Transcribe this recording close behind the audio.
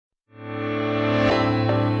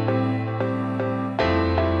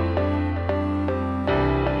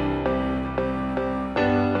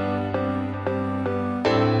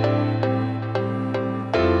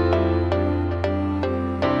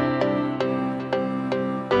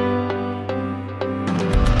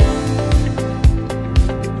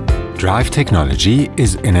Drive technology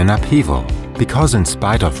is in an upheaval, because in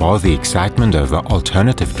spite of all the excitement over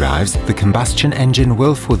alternative drives, the combustion engine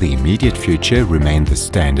will for the immediate future remain the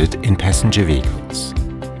standard in passenger vehicles.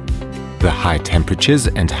 The high temperatures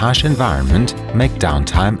and harsh environment make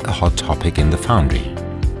downtime a hot topic in the foundry.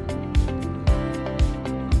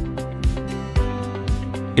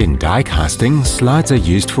 In die casting, slides are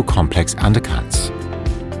used for complex undercuts.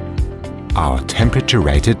 Our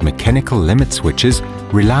temperature-rated mechanical limit switches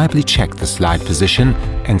reliably check the slide position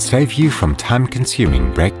and save you from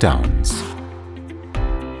time-consuming breakdowns.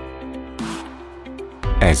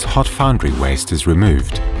 As hot foundry waste is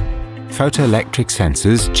removed, photoelectric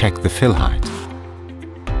sensors check the fill height.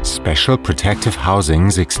 Special protective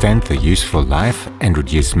housings extend the useful life and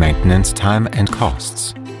reduce maintenance time and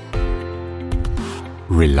costs.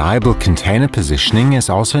 Reliable container positioning is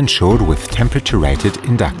also ensured with temperature-rated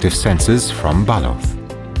inductive sensors from Balluff.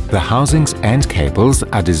 The housings and cables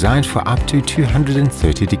are designed for up to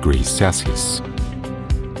 230 degrees Celsius.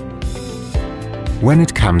 When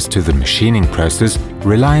it comes to the machining process,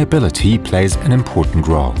 reliability plays an important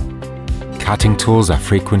role. Cutting tools are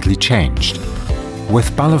frequently changed.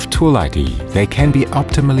 With Balluff Tool ID, they can be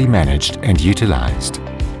optimally managed and utilized.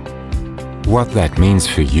 What that means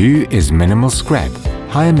for you is minimal scrap,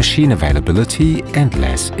 higher machine availability and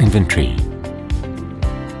less inventory.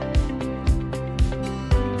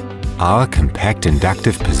 Our compact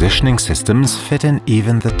inductive positioning systems fit in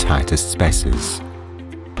even the tightest spaces.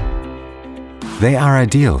 They are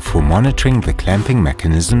ideal for monitoring the clamping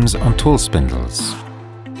mechanisms on tool spindles.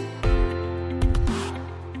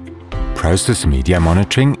 Process media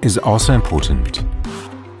monitoring is also important.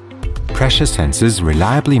 Pressure sensors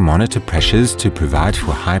reliably monitor pressures to provide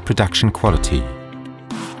for high production quality.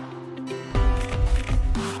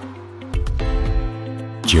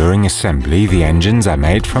 During assembly, the engines are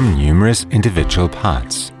made from numerous individual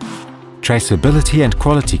parts. Traceability and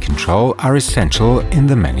quality control are essential in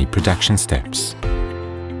the many production steps.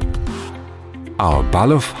 Our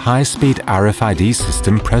Balluff high-speed RFID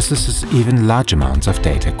system processes even large amounts of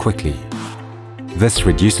data quickly. This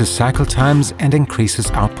reduces cycle times and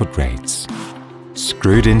increases output rates.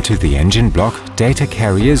 Screwed into the engine block, data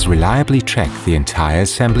carriers reliably track the entire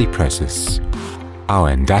assembly process.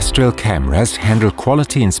 Our industrial cameras handle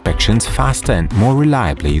quality inspections faster and more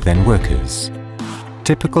reliably than workers.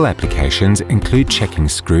 Typical applications include checking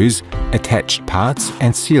screws, attached parts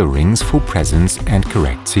and seal rings for presence and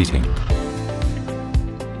correct seating.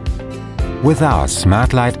 With our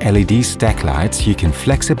Smart Light LED stack lights, you can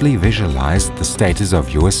flexibly visualize the status of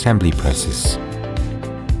your assembly process.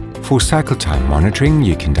 For cycle time monitoring,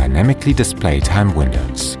 you can dynamically display time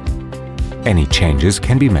windows. Any changes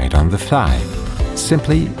can be made on the fly,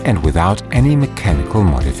 simply and without any mechanical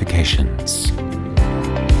modifications.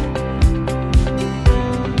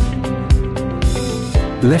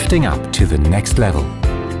 Lifting up to the next level,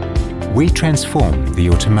 we transform the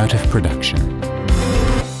automotive production.